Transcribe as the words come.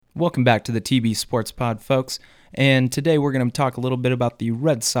Welcome back to the TB Sports Pod, folks. And today we're going to talk a little bit about the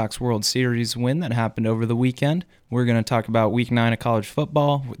Red Sox World Series win that happened over the weekend. We're going to talk about Week 9 of college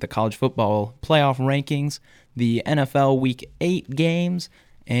football, with the college football playoff rankings, the NFL Week 8 games,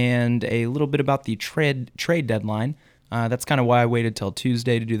 and a little bit about the trade deadline. That's kind of why I waited till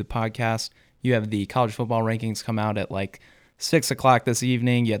Tuesday to do the podcast. You have the college football rankings come out at like 6 o'clock this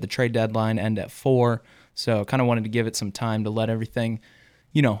evening. You had the trade deadline end at 4. So kind of wanted to give it some time to let everything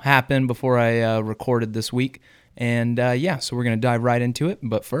happen before I recorded this week. And so we're going to dive right into it.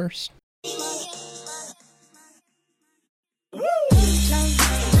 But first,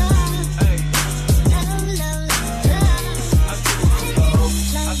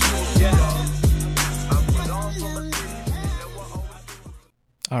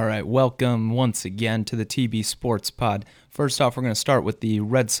 all right, welcome once again to the TB Sports Pod. First off, we're going to start with the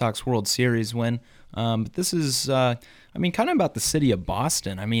Red Sox World Series win. But this is, kind of about the city of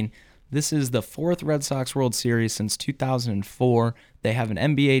Boston. This is the fourth Red Sox World Series since 2004. They have an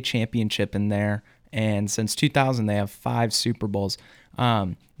NBA championship in there, and since 2000, they have 5 Super Bowls.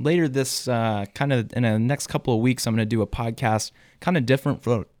 Later this, kind of in the next couple of weeks, I'm going to do a podcast kind of different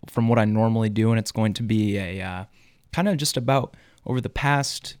from what I normally do, and it's going to be a kind of just about over the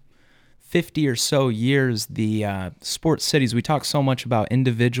past 50 or so years, the sports cities. We talk so much about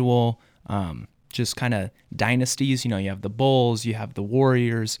individual just kind of dynasties. You have the Bulls, you have the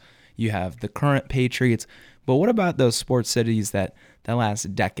Warriors, you have the current Patriots. But what about those sports cities that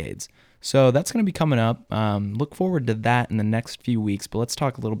last decades? So that's going to be coming up. Look forward to that in the next few weeks. But let's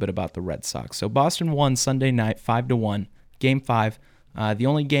talk a little bit about the Red Sox. So Boston won Sunday night 5-1, Game 5. The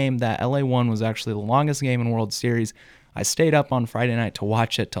only game that LA won was actually the longest game in World Series. I stayed up on Friday night to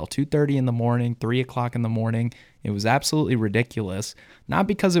watch it till 2:30 in the morning, 3 o'clock in the morning. It was absolutely ridiculous. Not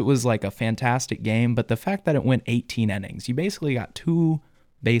because it was like a fantastic game, but the fact that it went 18 innings. You basically got 2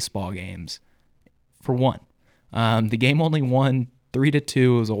 baseball games for one. The game only won 3-2.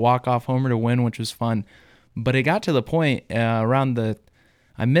 It was a walk-off homer to win, which was fun. But it got to the point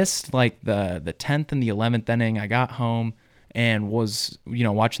I missed like the 10th and the 11th inning. I got home and was,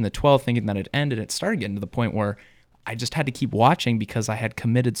 watching the 12th thinking that it ended. It started getting to the point where I just had to keep watching because I had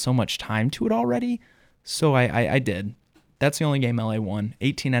committed so much time to it already. So I did. That's the only game LA won.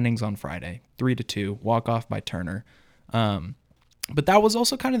 18 innings on Friday, 3-2, walk-off by Turner. But that was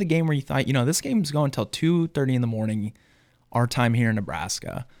also kind of the game where you thought, this game's going until 2:30 in the morning, our time here in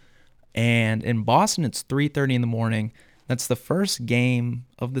Nebraska. And in Boston, it's 3:30 in the morning. That's the first game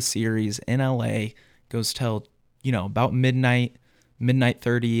of the series in LA. Goes till, about midnight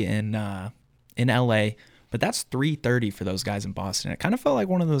 30 in LA. But that's 3:30 for those guys in Boston. It kind of felt like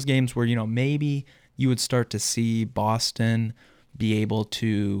one of those games where, maybe you would start to see Boston be able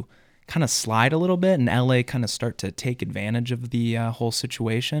to kind of slide a little bit and LA kind of start to take advantage of the whole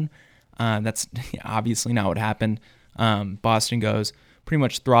situation. That's obviously not what happened. Boston goes, pretty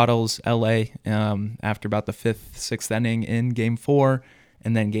much throttles LA after about the 5th, 6th inning in Game 4,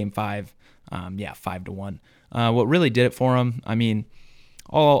 and then Game 5, 5-1. What really did it for them,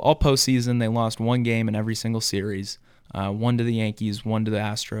 all postseason, they lost one game in every single series. One to the Yankees, one to the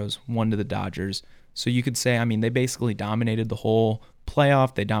Astros, one to the Dodgers. So you could say, they basically dominated the whole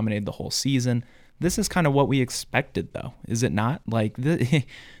playoff. They dominated the whole season. This is kind of what we expected, though, is it not? Like they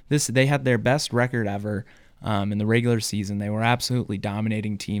had their best record ever in the regular season. They were absolutely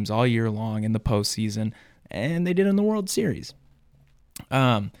dominating teams all year long in the postseason, and they did in the World Series.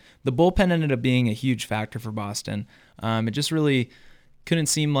 The bullpen ended up being a huge factor for Boston. It just really couldn't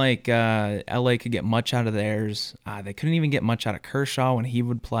seem like LA could get much out of theirs. They couldn't even get much out of Kershaw when he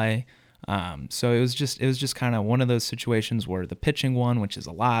would play. So it was just kind of one of those situations where the pitching won, which is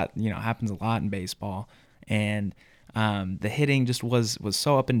a lot, happens a lot in baseball. And the hitting just was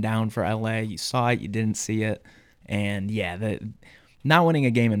so up and down for LA. You saw it, you didn't see it. And not winning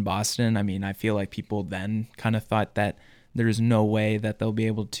a game in Boston, I feel like people then kind of thought that there's no way that they'll be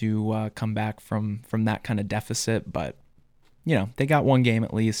able to come back from that kind of deficit. But they got one game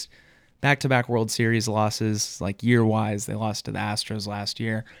at least. Back-to-back World Series losses, like year-wise. They lost to the Astros last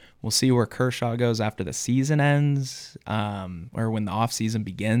year. We'll see where Kershaw goes after the season ends, or when the offseason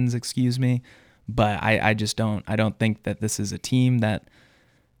begins, excuse me. But I don't think that this is a team that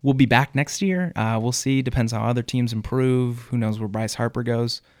will be back next year. We'll see. Depends how other teams improve. Who knows where Bryce Harper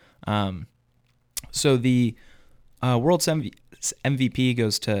goes. So the World MVP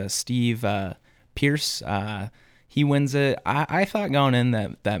goes to Steve Pearce. He wins it. I thought going in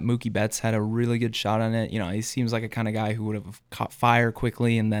that Mookie Betts had a really good shot on it. He seems like a kind of guy who would have caught fire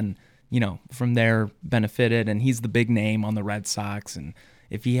quickly and then, from there benefited. And he's the big name on the Red Sox. And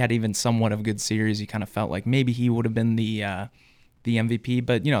if he had even somewhat of a good series, you kind of felt like maybe he would have been the the MVP,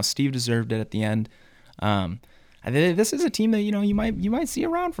 but Steve deserved it at the end. This is a team that you might see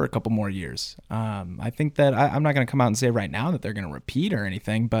around for a couple more years. I think that I'm not going to come out and say right now that they're going to repeat or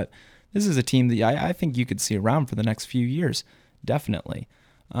anything, but this is a team that I think you could see around for the next few years, definitely.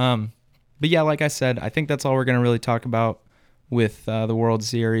 But yeah, like I said, I think that's all we're going to really talk about with the World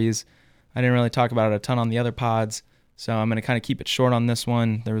Series. I didn't really talk about it a ton on the other pods, so I'm going to kind of keep it short on this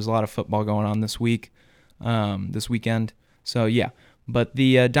one. There was a lot of football going on this weekend. So yeah, but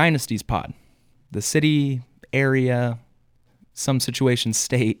the Dynasties pod, the city, area, some situation,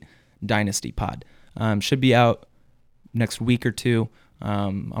 state Dynasty pod should be out next week or two.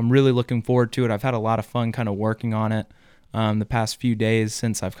 I'm really looking forward to it. I've had a lot of fun kind of working on it the past few days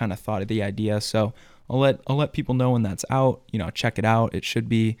since I've kind of thought of the idea. So I'll let people know when that's out. Check it out. It should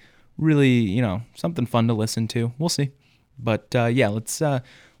be really something fun to listen to. We'll see. But yeah, let's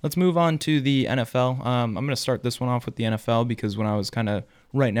move on to the NFL. I'm going to start this one off with the NFL because when I was kind of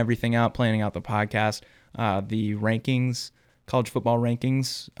writing everything out, planning out the podcast, the rankings, college football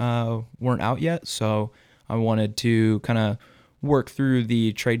rankings, weren't out yet. So I wanted to kind of work through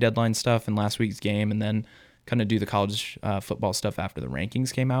the trade deadline stuff in last week's game and then kind of do the college football stuff after the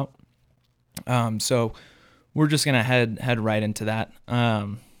rankings came out. So we're just going to head right into that.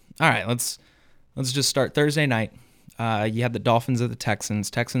 All right, let's just start Thursday night. You had the Dolphins at the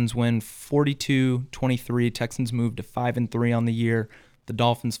Texans. Texans win 42-23. Texans move to 5-3 on the year. The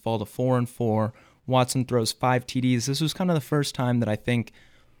Dolphins fall to 4-4. Watson throws 5 TDs. This was kind of the first time that I think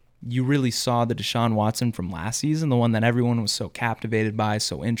you really saw the Deshaun Watson from last season, the one that everyone was so captivated by,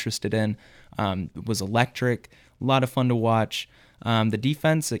 so interested in. It was electric, a lot of fun to watch. The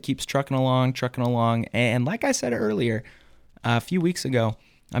defense that keeps trucking along. And like I said earlier, a few weeks ago,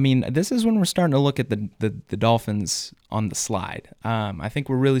 I mean, this is when we're starting to look at the Dolphins on the slide. I think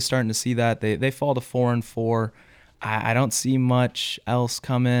we're really starting to see that. They fall to 4-4. I don't see much else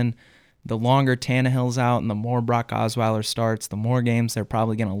coming. The longer Tannehill's out and the more Brock Osweiler starts, the more games they're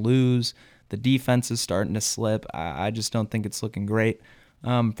probably going to lose. The defense is starting to slip. I just don't think it's looking great.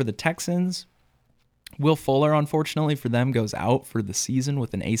 For the Texans, Will Fuller, unfortunately for them, goes out for the season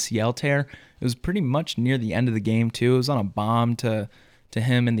with an ACL tear. It was pretty much near the end of the game, too. It was on a bomb to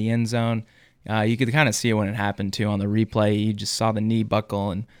him in the end zone. You could kind of see it when it happened, too, on the replay. You just saw the knee buckle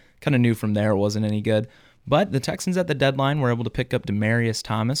and kind of knew from there it wasn't any good. But the Texans at the deadline were able to pick up Demaryius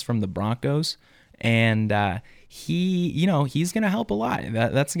Thomas from the Broncos, and he's going to help a lot.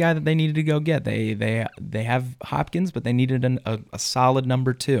 That's the guy that they needed to go get. They have Hopkins, but they needed a solid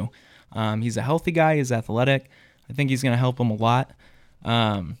number 2. He's a healthy guy. He's athletic. I think he's going to help them a lot.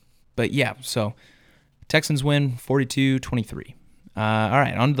 But yeah, so Texans win 42-23. All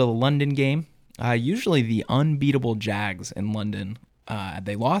right, on to the London game. Usually the unbeatable Jags in London,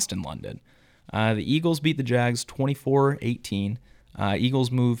 they lost in London. The Eagles beat the Jags 24-18.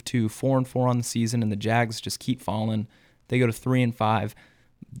 Eagles move to 4-4 on the season, and the Jags just keep falling. They go to 3-5.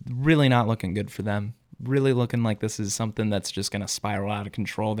 Really not looking good for them. Really looking like this is something that's just going to spiral out of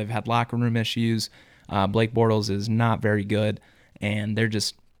control. They've had locker room issues. Blake Bortles is not very good, and they're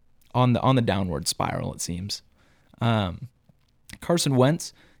just on the downward spiral, it seems. Carson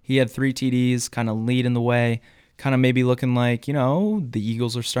Wentz, he had 3 TDs, kind of leading the way. Kind of maybe looking like, the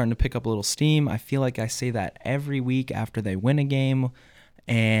Eagles are starting to pick up a little steam. I feel like I say that every week after they win a game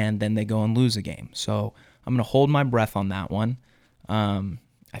and then they go and lose a game. So I'm going to hold my breath on that one.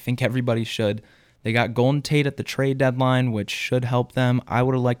 I think everybody should. They got Golden Tate at the trade deadline, which should help them. I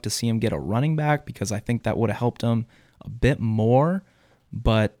would have liked to see him get a running back because I think that would have helped them a bit more.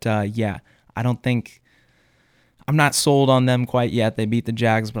 But yeah, I'm not sold on them quite yet. They beat the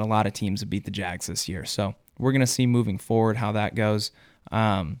Jags, but a lot of teams have beat the Jags this year. So we're going to see moving forward how that goes.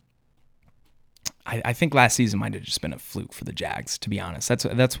 I think last season might have just been a fluke for the Jags, to be honest.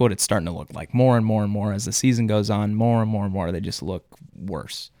 That's what it's starting to look like. More and more and more as the season goes on, more and more, they just look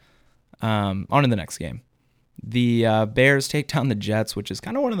worse. On to the next game. The Bears take down the Jets, which is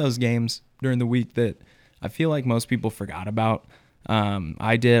kind of one of those games during the week that I feel like most people forgot about.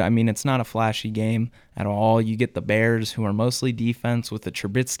 I did. I mean, it's not a flashy game at all. You get the Bears, who are mostly defense, with the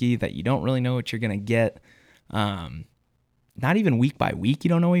Trubisky that you don't really know what you're going to get. Not even week by week, you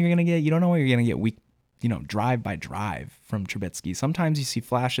don't know what you're going to get. You don't know what you're going to get week, drive by drive from Trubisky. Sometimes you see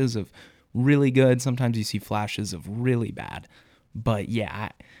flashes of really good. Sometimes you see flashes of really bad. But yeah,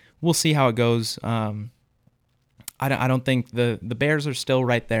 we'll see how it goes. I don't think the Bears are still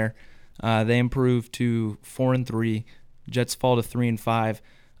right there. They improved to 4-3. Jets fall to 3-5.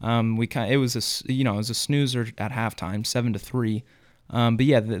 It was a snoozer at halftime, 7-3. But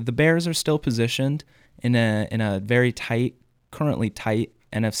yeah, the Bears are still positioned in a very currently tight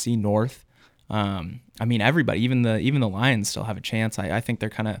NFC North. I mean, everybody, even the Lions still have a chance. I think they're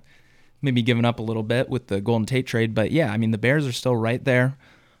kind of maybe giving up a little bit with the Golden Tate trade, but yeah, I mean, the Bears are still right there.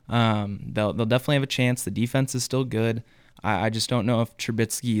 They'll definitely have a chance. The defense is still good. I just don't know if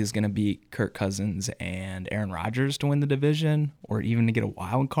Trubisky is going to beat Kirk Cousins and Aaron Rodgers to win the division or even to get a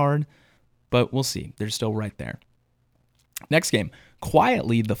wild card, but we'll see. They're still right there. Next game,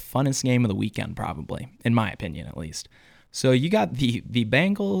 quietly the funnest game of the weekend, probably, in my opinion at least. So you got the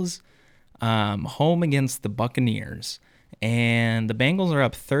Bengals home against the Buccaneers, and the Bengals are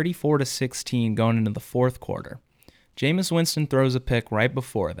up 34-16 going into the fourth quarter. Jameis Winston throws a pick right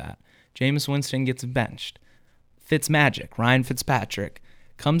before that. Jameis Winston gets benched. Ryan Fitzpatrick,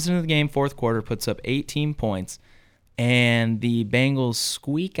 comes into the game fourth quarter, puts up 18 points, and the Bengals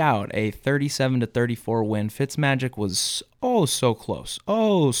squeak out a 37-34 win. Fitzmagic was so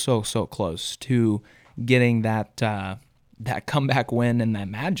close to getting that comeback win and that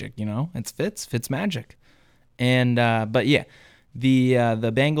magic. It's Fitzmagic, and but yeah,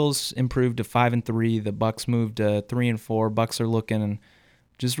 the Bengals improved to 5-3. The Bucs moved to 3-4. Bucs are looking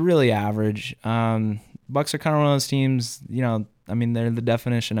just really average. Bucs are kind of one of those teams, I mean, they're the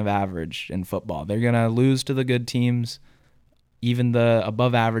definition of average in football. They're going to lose to the good teams, even the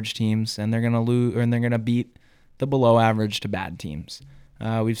above average teams, and they're going to lose, and they're going to beat the below average to bad teams.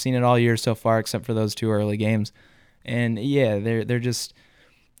 We've seen it all year so far, except for those two early games. And yeah, they're just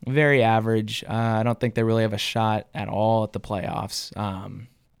very average. I don't think they really have a shot at all at the playoffs.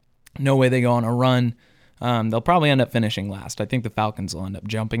 No way they go on a run. They'll probably end up finishing last. I think the Falcons will end up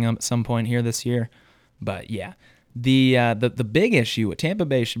jumping them at some point here this year. But yeah, the big issue what Tampa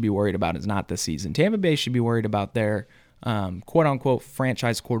Bay should be worried about is not this season. Tampa Bay should be worried about their quote-unquote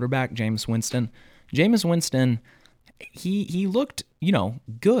franchise quarterback, Jameis Winston. Jameis Winston, he looked,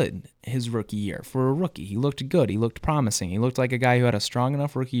 good his rookie year. For a rookie, he looked good. He looked promising. He looked like a guy who had a strong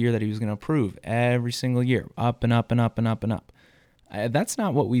enough rookie year that he was going to improve every single year, up and up and up and up and up. That's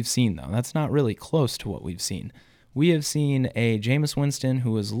not what we've seen, though. That's not really close to what we've seen. We have seen a Jameis Winston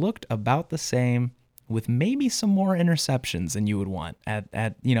who has looked about the same with maybe some more interceptions than you would want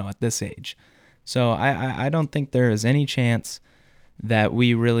at this age. So I don't think there is any chance that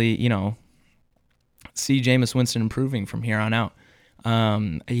we really, see Jameis Winston improving from here on out.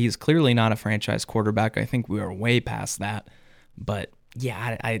 He's clearly not a franchise quarterback. I think we are way past that. But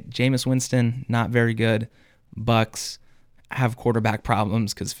yeah, Jameis Winston, not very good. Bucs have quarterback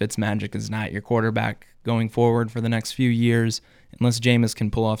problems because Fitzmagic is not your quarterback going forward for the next few years. Unless Jameis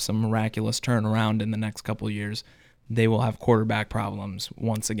can pull off some miraculous turnaround in the next couple of years, they will have quarterback problems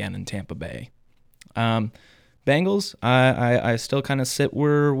once again in Tampa Bay. Bengals, I still kind of sit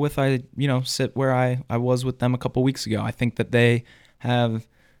where I was with them a couple weeks ago. I think that they have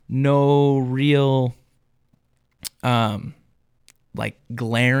no real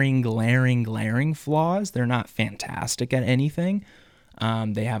glaring flaws. They're not fantastic at anything.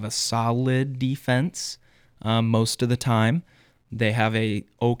 They have a solid defense most of the time. They have a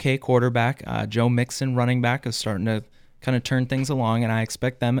okay quarterback. Joe Mixon, running back, is starting to kind of turn things along, and I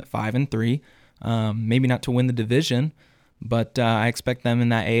expect them at 5-3. Maybe not to win the division, but I expect them in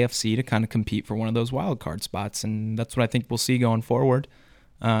that AFC to kind of compete for one of those wild card spots, and that's what I think we'll see going forward,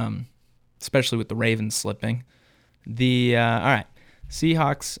 especially with the Ravens slipping. All right,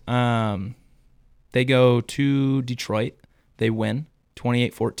 Seahawks, they go to Detroit. They win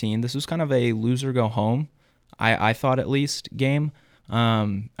 28-14. This was kind of a loser go home, I thought at least, game.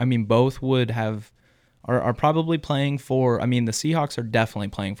 I mean, both would have are probably playing for. I mean, the Seahawks are definitely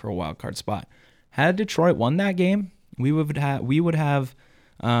playing for a wild card spot. Had Detroit won that game, we would have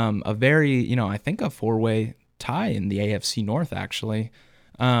a very, I think a 4-way tie in the AFC North actually.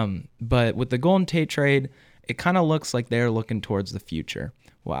 But with the Golden Tate trade, it kind of looks like they're looking towards the future.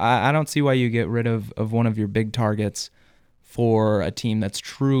 Well, I don't see why you get rid of one of your big targets for a team that's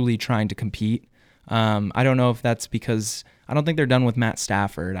truly trying to compete. I don't know if that's because I don't think they're done with Matt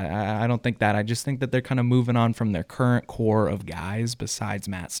Stafford. I don't think that. I just think that they're kind of moving on from their current core of guys besides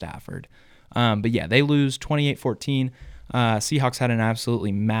Matt Stafford. But yeah, they lose 28-14. Seahawks had an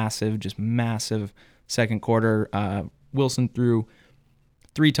absolutely massive second quarter. Wilson threw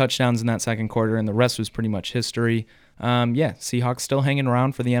 3 touchdowns in that second quarter, and the rest was pretty much history. Seahawks still hanging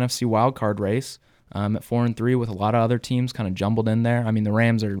around for the NFC wildcard race at 4-3 with a lot of other teams kind of jumbled in there. I mean, the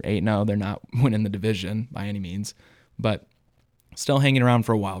Rams are 8-0. They're not winning the division by any means, but still hanging around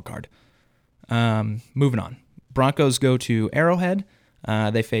for a wild card. Moving on. Broncos go to Arrowhead.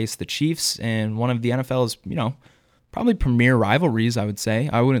 They face the Chiefs in one of the NFL's, probably premier rivalries, I would say.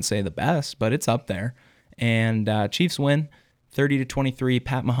 I wouldn't say the best, but it's up there. And Chiefs win 30-23.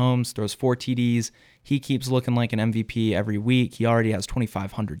 Pat Mahomes throws 4 TDs. He keeps looking like an MVP every week. He already has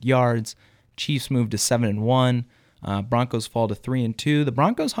 2,500 yards. Chiefs moved to 7-1. Broncos fall to 3-2. The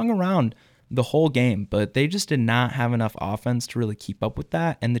Broncos hung around the whole game, but they just did not have enough offense to really keep up with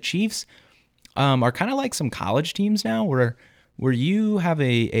that. And the Chiefs are kind of like some college teams now, where you have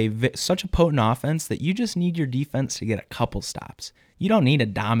such a potent offense that you just need your defense to get a couple stops. You don't need a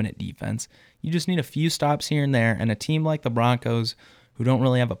dominant defense. You just need a few stops here and there. And a team like the Broncos, who don't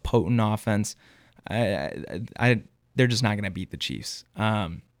really have a potent offense, they're just not going to beat the Chiefs.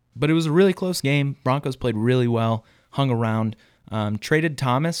 But it was a really close game. Broncos played really well, hung around, traded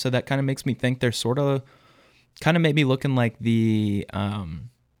Thomas, so that kind of makes me think they're kind of maybe looking like the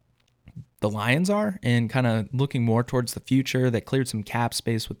Lions are, and kind of looking more towards the future. They cleared some cap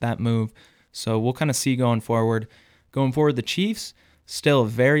space with that move, so we'll kind of see going forward. Going forward, the Chiefs, still a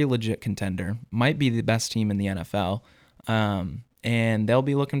very legit contender, might be the best team in the NFL, and they'll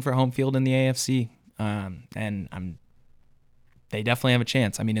be looking for home field in the AFC, they definitely have a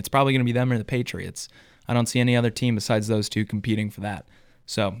chance. I mean, it's probably going to be them or the Patriots. I don't see any other team besides those two competing for that.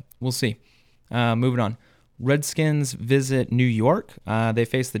 So we'll see. Moving on. Redskins visit New York. They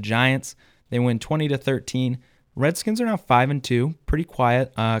face the Giants. They win 20-13. Redskins are now 5-2, pretty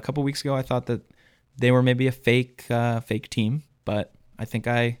quiet. A couple weeks ago, I thought that they were maybe a fake team, but I think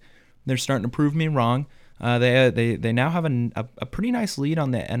they're starting to prove me wrong. They now have a pretty nice lead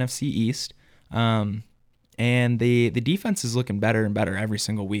on the NFC East. And the defense is looking better and better every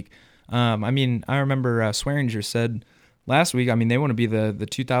single week. I remember Swearinger said last week, they want to be the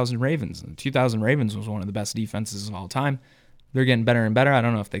 2000 Ravens. The 2000 Ravens was one of the best defenses of all time. They're getting better and better. I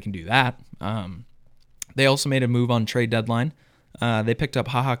don't know if they can do that. They also made a move on trade deadline. They picked up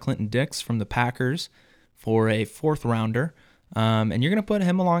HaHa Clinton-Dix from the Packers for a 4th rounder. And you're going to put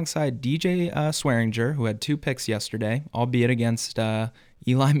him alongside DJ Swearinger, who had 2 picks yesterday, albeit against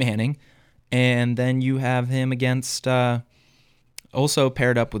Eli Manning. And then you have him against, also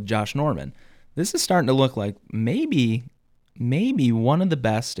paired up with Josh Norman. This is starting to look like maybe one of the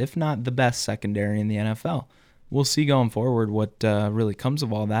best, if not the best, secondary in the NFL. We'll see going forward what really comes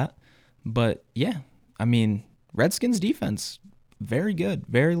of all that. But yeah, Redskins defense, very good,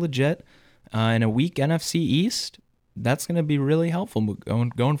 very legit. In a weak NFC East, that's going to be really helpful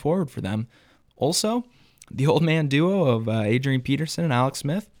going forward for them. Also, the old man duo of Adrian Peterson and Alex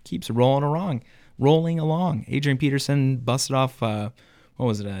Smith keeps rolling along. Adrian Peterson busted off a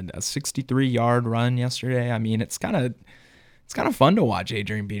 63-yard run yesterday. It's kind of fun to watch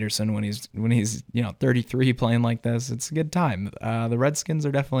Adrian Peterson when he's 33 playing like this. It's a good time. The Redskins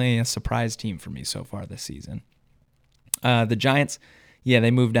are definitely a surprise team for me so far this season. The Giants,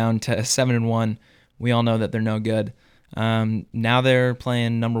 they moved down to 7-1. We all know that they're no good. Now they're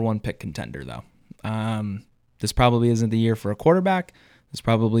playing number 1 pick contender though. This probably isn't the year for a quarterback. This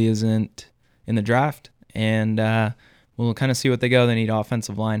probably isn't in the draft. And we'll kind of see what they go. They need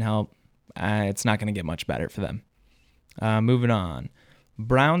offensive line help. It's not going to get much better for them. Moving on.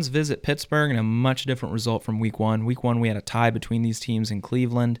 Browns visit Pittsburgh in a much different result from week 1. Week 1, we had a tie between these teams in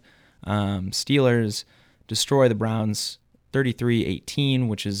Cleveland. Steelers destroy the Browns 33-18,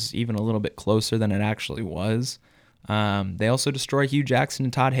 which is even a little bit closer than it actually was. They also destroy Hugh Jackson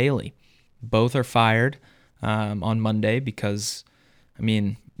and Todd Haley. Both are fired on Monday because,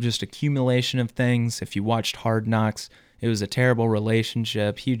 just accumulation of things. If you watched Hard Knocks, it was a terrible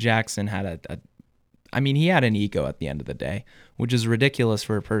relationship. Hugh Jackson had he had an ego at the end of the day, which is ridiculous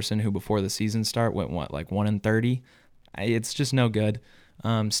for a person who before the season start went 1-30. It's just no good.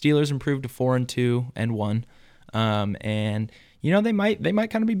 Steelers improved to 4-2-1, and they might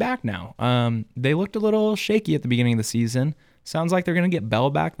kind of be back now. They looked a little shaky at the beginning of the season. Sounds like they're going to get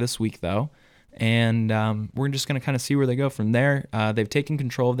Bell back this week, though, and we're just going to kind of see where they go from there. They've taken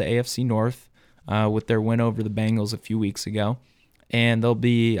control of the AFC North with their win over the Bengals a few weeks ago, and they'll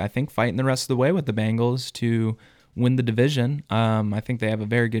be, I think, fighting the rest of the way with the Bengals to win the division. I think they have a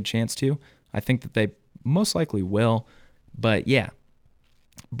very good chance to. I think that they most likely will, but yeah,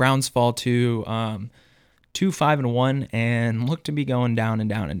 Browns fall to 2-5-1 and look to be going down and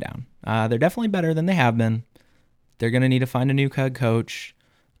down and down. They're definitely better than they have been. They're going to need to find a new head coach.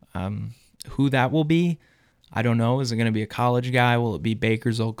 Who that will be, I don't know. Is it going to be a college guy? Will it be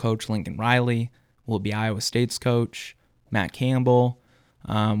Baker's old coach, Lincoln Riley? Will it be Iowa State's coach, Matt Campbell?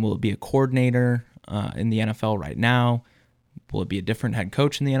 Will it be a coordinator in the NFL right now? Will it be a different head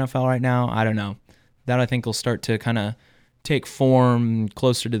coach in the NFL right now? I don't know. That I think will start to kind of take form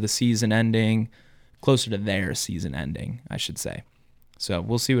closer to the season ending, closer to their season ending, I should say. So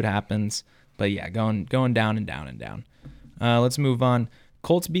we'll see what happens. But yeah, going down and down and down. Let's move on.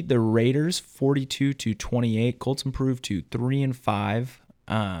 Colts beat the Raiders 42-28. Colts improved to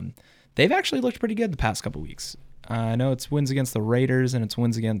 3-5. They've actually looked pretty good the past couple weeks. I know it's wins against the Raiders and it's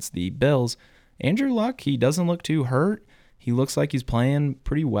wins against the Bills. Andrew Luck, he doesn't look too hurt. He looks like he's playing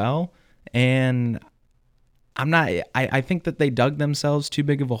pretty well. And I think that they dug themselves too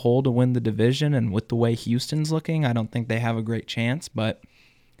big of a hole to win the division. And with the way Houston's looking, I don't think they have a great chance. But,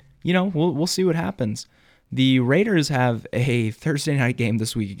 we'll see what happens. The Raiders have a Thursday night game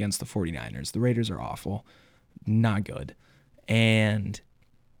this week against the 49ers. The Raiders are awful. Not good. And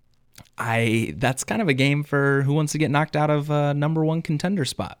that's kind of a game for who wants to get knocked out of number one contender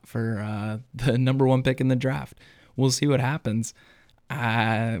spot for the number one pick in the draft. We'll see what happens.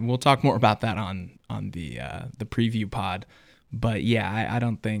 We'll talk more about that on the preview pod. But yeah, I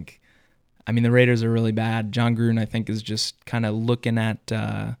don't think. I mean, the Raiders are really bad. John Gruden, I think, is just kind of looking at.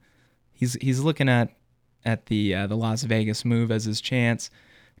 He's looking at the Las Vegas move as his chance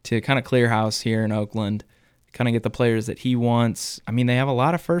to kind of clear house here in Oakland, kind of get the players that he wants. I mean, they have a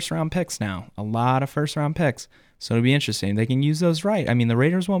lot of first-round picks now, so it'll be interesting. They can use those right. I mean, the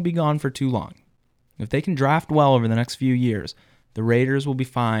Raiders won't be gone for too long. If they can draft well over the next few years, the Raiders will be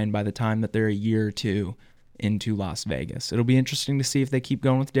fine by the time that they're a year or two into Las Vegas. It'll be interesting to see if they keep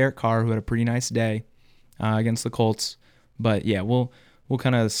going with Derek Carr, who had a pretty nice day against the Colts. But yeah, we'll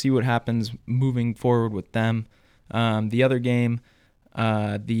kind of see what happens moving forward with them. The other game,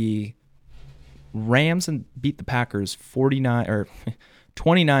 the Rams beat the Packers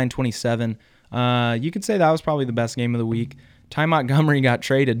 29-27. You could say that was probably the best game of the week. Ty Montgomery got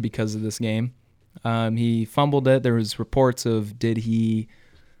traded because of this game. He fumbled it. There was reports of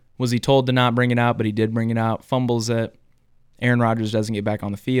was he told to not bring it out, but he did bring it out. Fumbles it. Aaron Rodgers doesn't get back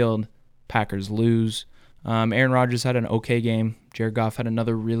on the field. Packers lose. Aaron Rodgers had an okay game. Jared Goff had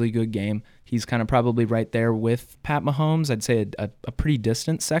another really good game. He's kind of probably right there with Pat Mahomes. I'd say a pretty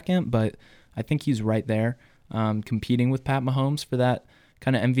distant second, but I think he's right there competing with Pat Mahomes for that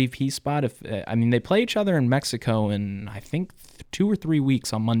kind of MVP spot. They play each other in Mexico in, I think, 2 or 3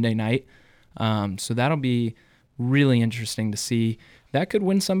 weeks on Monday night. So that'll be really interesting to see. That could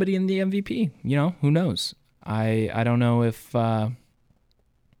win somebody in the MVP. Who knows? I don't know if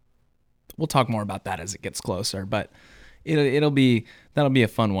we'll talk more about that as it gets closer, but that'll be a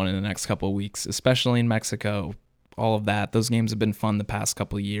fun one in the next couple of weeks, especially in Mexico. All of that. Those games have been fun the past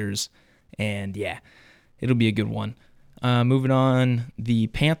couple of years, and yeah, it'll be a good one. Moving on, the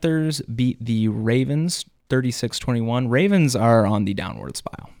Panthers beat the Ravens 36-21. Ravens are on the downward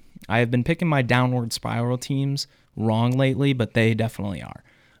spiral. I have been picking my downward spiral teams wrong lately, but they definitely are.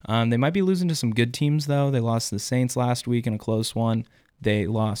 They might be losing to some good teams, though. They lost to the Saints last week in a close one. They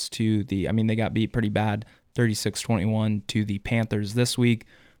lost to they got beat pretty bad, 36-21 to the Panthers this week.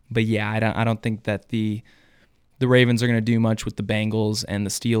 But yeah, I don't think that the Ravens are going to do much with the Bengals and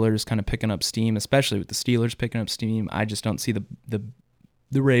the Steelers kind of picking up steam, especially with the Steelers picking up steam. I just don't see the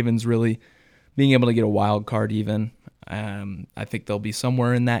Ravens really being able to get a wild card even. I think they'll be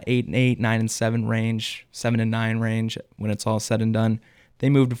somewhere in that 8-8, 9-7 range, 7-9 range when it's all said and done. They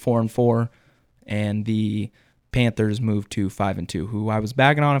moved to 4-4, and the Panthers moved to 5-2, who I was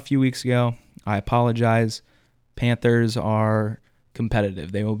bagging on a few weeks ago. I apologize. Panthers are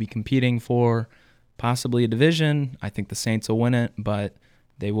competitive. They will be competing for possibly a division. I think the Saints will win it, but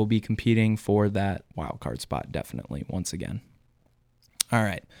they will be competing for that wild card spot definitely once again. All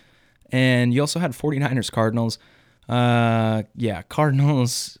right. And you also had 49ers Cardinals. Cardinals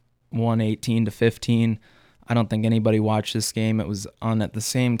won 18-15. I don't think anybody watched this game. It was on at the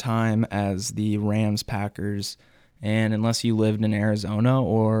same time as the Rams Packers. And unless you lived in Arizona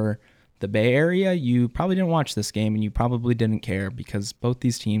or the Bay Area, you probably didn't watch this game and you probably didn't care because both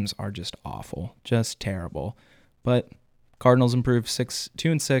these teams are just awful, just terrible. But Cardinals improved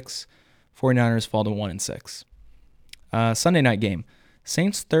 2-6. 49ers fall to 1-6. Sunday night game.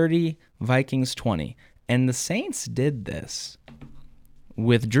 Saints 30, Vikings 20. And the Saints did this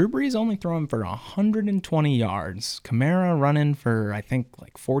with Drew Brees only throwing for 120 yards, Kamara running for, I think,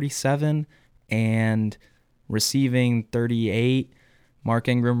 like 47, and receiving 38, Mark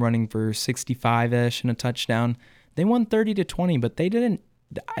Ingram running for 65-ish and a touchdown. They won 30-20, but they didn't.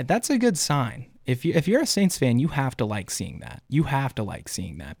 That's a good sign. If you're a Saints fan, you have to like seeing that. You have to like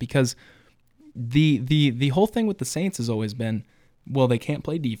seeing that because the whole thing with the Saints has always been, well, they can't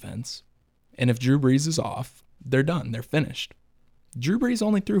play defense. And if Drew Brees is off, they're done. They're finished. Drew Brees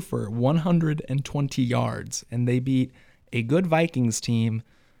only threw for 120 yards, and they beat a good Vikings team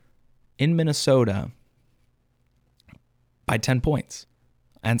in Minnesota by 10 points.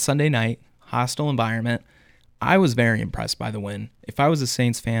 And Sunday night, hostile environment. I was very impressed by the win. If I was a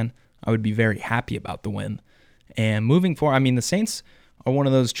Saints fan, I would be very happy about the win. And moving forward, the Saints are one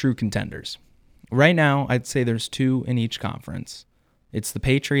of those true contenders. Right now, I'd say there's two in each conference. It's the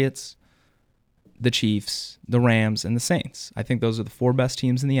Patriots, the Chiefs, the Rams, and the Saints. I think those are the 4 best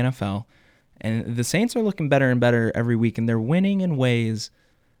teams in the NFL. And the Saints are looking better and better every week, and they're winning in ways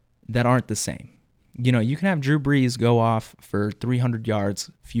that aren't the same. You know, you can have Drew Brees go off for 300 yards,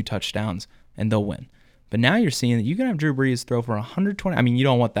 a few touchdowns, and they'll win. But now you're seeing that you can have Drew Brees throw for 120. I mean, you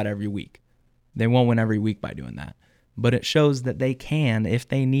don't want that every week. They won't win every week by doing that. But it shows that they can, if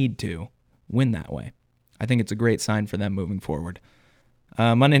they need to, win that way. I think it's a great sign for them moving forward.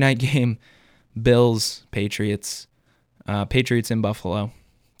 Monday night game, Bills, Patriots. Patriots in Buffalo.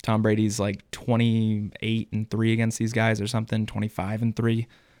 Tom Brady's like 28-3 against these guys or something, 25-3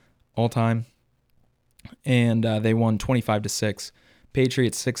 all time. And they won 25-6.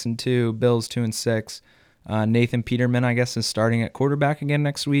 Patriots 6-2, Bills 2-6. Nathan Peterman, I guess, is starting at quarterback again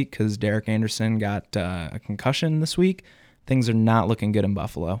next week because Derek Anderson got a concussion this week. Things are not looking good in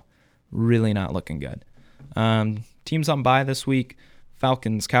Buffalo. Really not looking good. Teams on bye this week: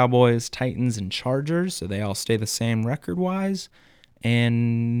 Falcons, Cowboys, Titans, and Chargers. So they all stay the same record-wise.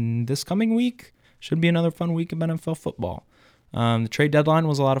 And this coming week should be another fun week of NFL football. The trade deadline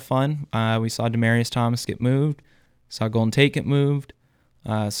was a lot of fun. We saw Demaryius Thomas get moved. Saw Golden Tate get moved.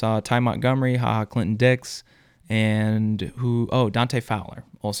 Saw Ty Montgomery, Clinton Dix, and Dante Fowler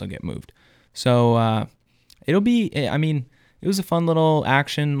also get moved. So it'll be, it was a fun little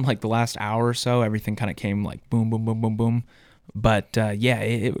action, like the last hour or so. Everything kind of came like boom, boom, boom, boom, boom. But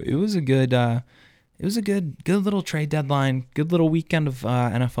it was a good, good little trade deadline, good little weekend of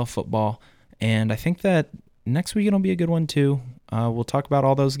NFL football. And I think that next week it'll be a good one too. We'll talk about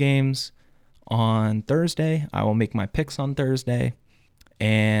all those games on Thursday. I will make my picks on Thursday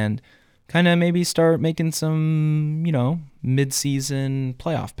and kind of maybe start making some, mid-season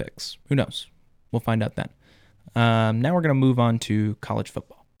playoff picks. Who knows? We'll find out then. Now we're going to move on to college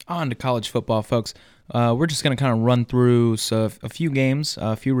football. On to college football, folks. We're just going to kind of run through a few games,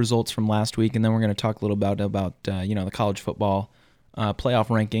 a few results from last week, and then we're going to talk a little about the college football playoff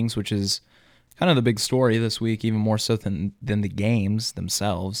rankings, which is kind of the big story this week, even more so than the games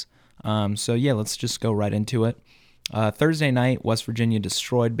themselves. Let's just go right into it. Thursday night, West Virginia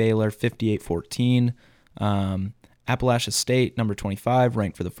destroyed Baylor 58-14. Appalachia State, number 25,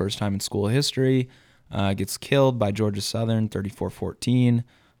 ranked for the first time in school history, gets killed by Georgia Southern 34-14.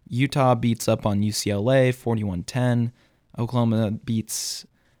 Utah beats up on UCLA 41-10. Oklahoma beats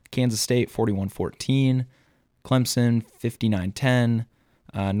Kansas State 41-14. Clemson 59-10.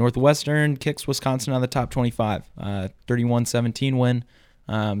 Northwestern kicks Wisconsin out of the top 25. 31-17 win.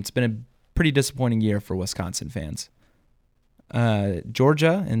 It's been a pretty disappointing year for Wisconsin fans.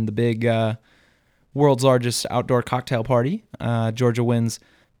 Georgia in the big world's largest outdoor cocktail party. Georgia wins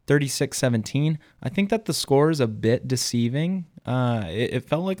 36-17. I think that the score is a bit deceiving. It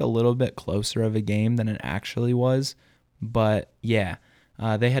felt like a little bit closer of a game than it actually was. But yeah,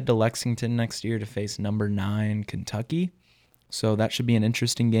 they head to Lexington next year to face number 9 Kentucky. So that should be an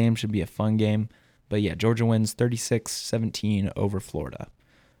interesting game, should be a fun game. But yeah, Georgia wins 36-17 over Florida.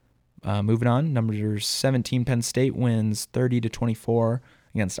 Moving on, number 17 Penn State wins 30-24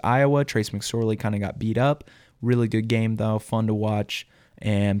 against Iowa. Trace McSorley kind of got beat up. Really good game though, fun to watch.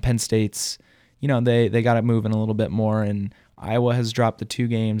 And Penn State's, they got it moving a little bit more. And Iowa has dropped the 2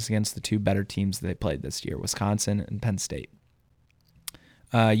 games against the 2 better teams that they played this year, Wisconsin and Penn State.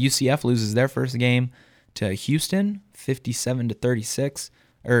 UCF loses their first game to Houston, 57-36.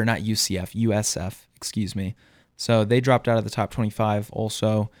 Or not UCF, USF, excuse me. So they dropped out of the top 25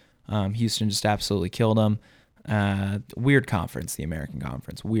 also. Houston just absolutely killed them. Weird conference, the American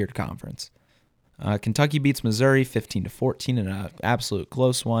Conference. Weird conference. Kentucky beats Missouri 15-14 in an absolute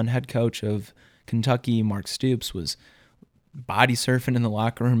close one. Head coach of Kentucky, Mark Stoops, was body surfing in the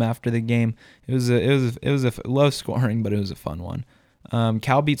locker room after the game. It was a low scoring, but it was a fun one.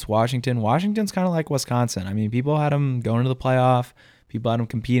 Cal beats Washington. Washington's kind of like Wisconsin. I mean, people had them going to the playoff. People had them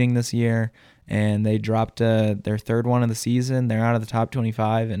competing this year, and they dropped their third one of the season. They're out of the top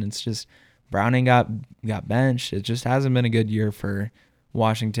 25, and it's just Browning got benched. It just hasn't been a good year for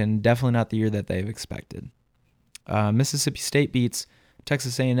Washington. Definitely not the year that they've expected. Mississippi State beats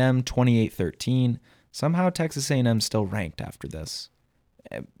Texas A&M 28-13. Somehow Texas A&M still ranked after this.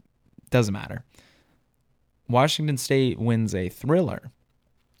 It doesn't matter. Washington State wins an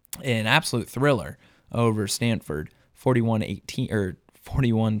absolute thriller over Stanford, 41-18 or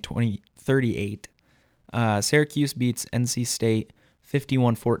 41-38. Syracuse beats NC State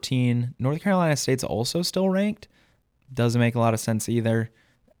 51-14. North Carolina State's also still ranked. Doesn't make a lot of sense either,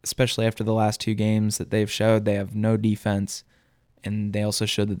 especially after the last 2 games that they've showed. They have no defense, and they also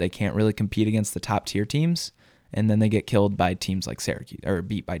showed that they can't really compete against the top tier teams, and then they get killed by teams like Syracuse, or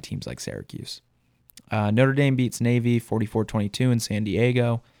beat by teams like Syracuse. Notre Dame beats Navy 44-22 in San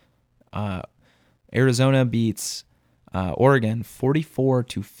Diego. Arizona beats Oregon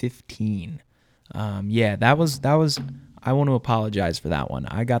 44-15. That was. I want to apologize for that one.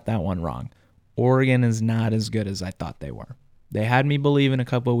 I got that one wrong. Oregon is not as good as I thought they were. They had me believing a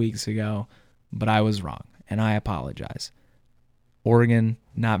couple of weeks ago, but I was wrong, and I apologize. Oregon,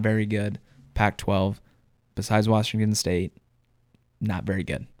 not very good. Pac-12, besides Washington State, not very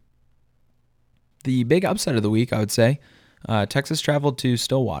good. The big upset of the week, I would say, Texas traveled to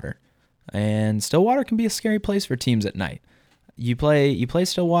Stillwater, and Stillwater can be a scary place for teams at night. You play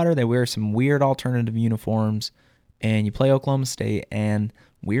Stillwater, they wear some weird alternative uniforms, and you play Oklahoma State, and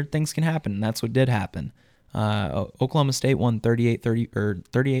weird things can happen, and that's what did happen. Oklahoma State won 38-30 or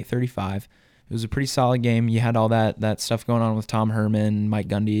 38-35. It was a pretty solid game. You had all that stuff going on with Tom Herman, Mike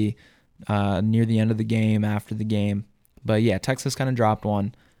Gundy near the end of the game, after the game. But yeah, Texas kind of dropped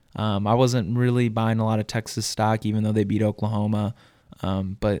one. I wasn't really buying a lot of Texas stock, even though they beat Oklahoma.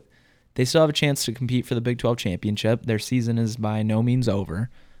 But they still have a chance to compete for the Big 12 championship. Their season is by no means over.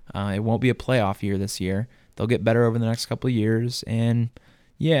 It won't be a playoff year this year. They'll get better over the next couple of years. And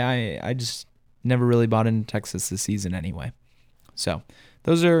yeah, I just never really bought into Texas this season anyway. So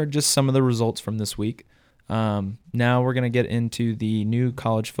those are just some of the results from this week. Now we're going to get into the new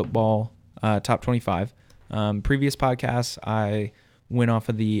college football top 25. Previous podcasts, I went off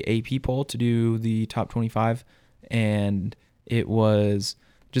of the AP poll to do the top 25, and it was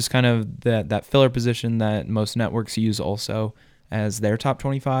just kind of that filler position that most networks use also as their top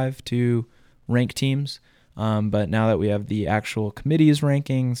 25 to rank teams. But now that we have the actual committee's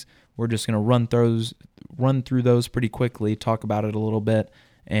rankings, we're just going to run through those pretty quickly, talk about it a little bit,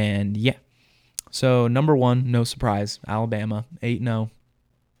 and yeah. So number 1, no surprise, Alabama, 8-0.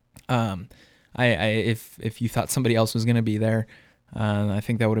 If you thought somebody else was going to be there, I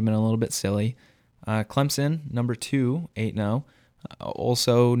think that would have been a little bit silly. Clemson, number 2, 8-0.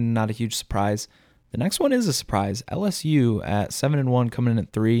 Also not a huge surprise. The next one is a surprise. LSU at 7-1, coming in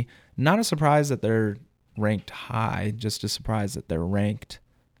at 3. Not a surprise that they're ranked high, just a surprise that they're ranked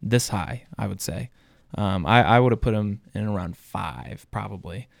this high, I would say. I would have put them in around 5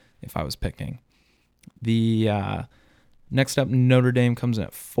 probably if I was picking. The next up, Notre Dame comes in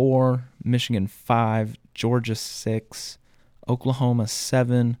at 4, Michigan 5, Georgia 6, Oklahoma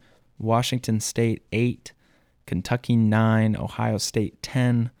 7, Washington State 8, Kentucky 9, Ohio State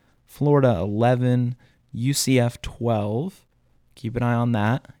 10, Florida 11, UCF 12. Keep an eye on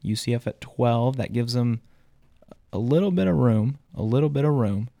that. UCF at 12. That gives them a little bit of room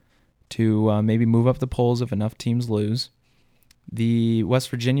to maybe move up the polls if enough teams lose. The West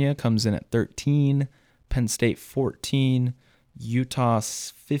Virginia comes in at 13, Penn State 14, Utah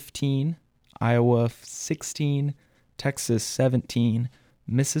 15, Iowa 16, Texas 17,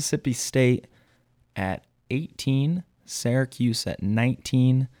 Mississippi State at 18, Syracuse at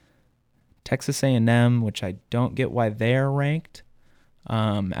 19, Texas A&M, which I don't get why they're ranked,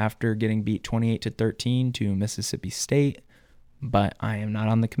 after getting beat 28-13 to Mississippi State, but I am not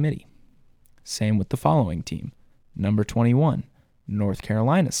on the committee. Same with the following team, number 21, North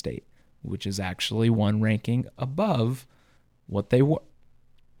Carolina State, which is actually one ranking above what they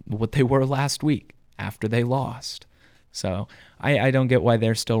were last week after they lost. So I don't get why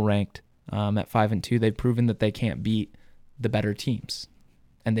they're still ranked at 5-2. They've proven that they can't beat the better teams,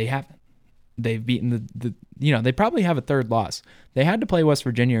 and they haven't. They've beaten they probably have a third loss. They had to play West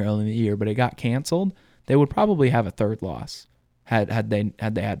Virginia early in the year, but it got canceled. They would probably have a third loss had they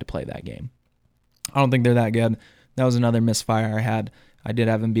had to play that game. I don't think they're that good. That was another misfire I had. I did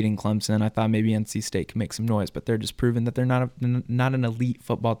have them beating Clemson. I thought maybe NC State could make some noise, but they're just proving that they're not an elite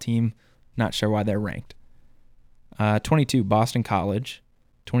football team. Not sure why they're ranked. 22, Boston College.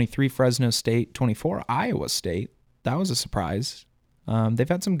 23, Fresno State. 24, Iowa State. That was a surprise. They've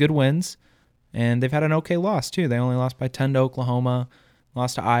had some good wins, and they've had an okay loss, too. They only lost by 10 to Oklahoma,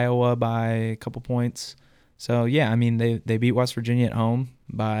 lost to Iowa by a couple points. So, yeah, I mean, they beat West Virginia at home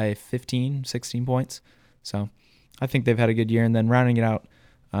by 15, 16 points. So I think they've had a good year. And then rounding it out,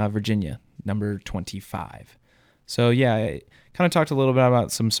 Virginia, number 25. So, yeah, I kind of talked a little bit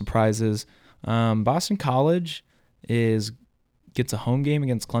about some surprises. Boston College gets a home game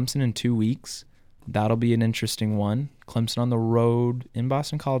against Clemson in 2 weeks. That'll be an interesting one. Clemson on the road in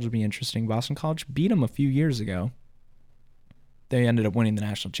Boston College will be interesting. Boston College beat them a few years ago. They ended up winning the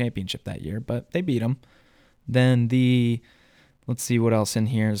national championship that year, but they beat them. Then let's see what else in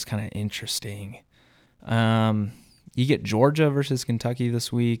here is kind of interesting. You get Georgia versus Kentucky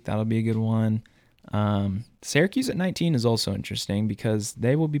this week. That'll be a good one. Syracuse at 19 is also interesting because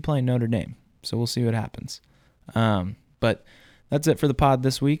they will be playing Notre Dame. So we'll see what happens. But that's it for the pod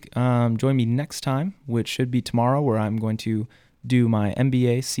this week. Join me next time, which should be tomorrow, where I'm going to do my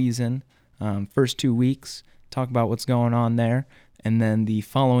NBA season first 2 weeks, talk about what's going on there. And then the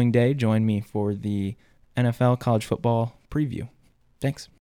following day, join me for the NFL college football preview. Thanks.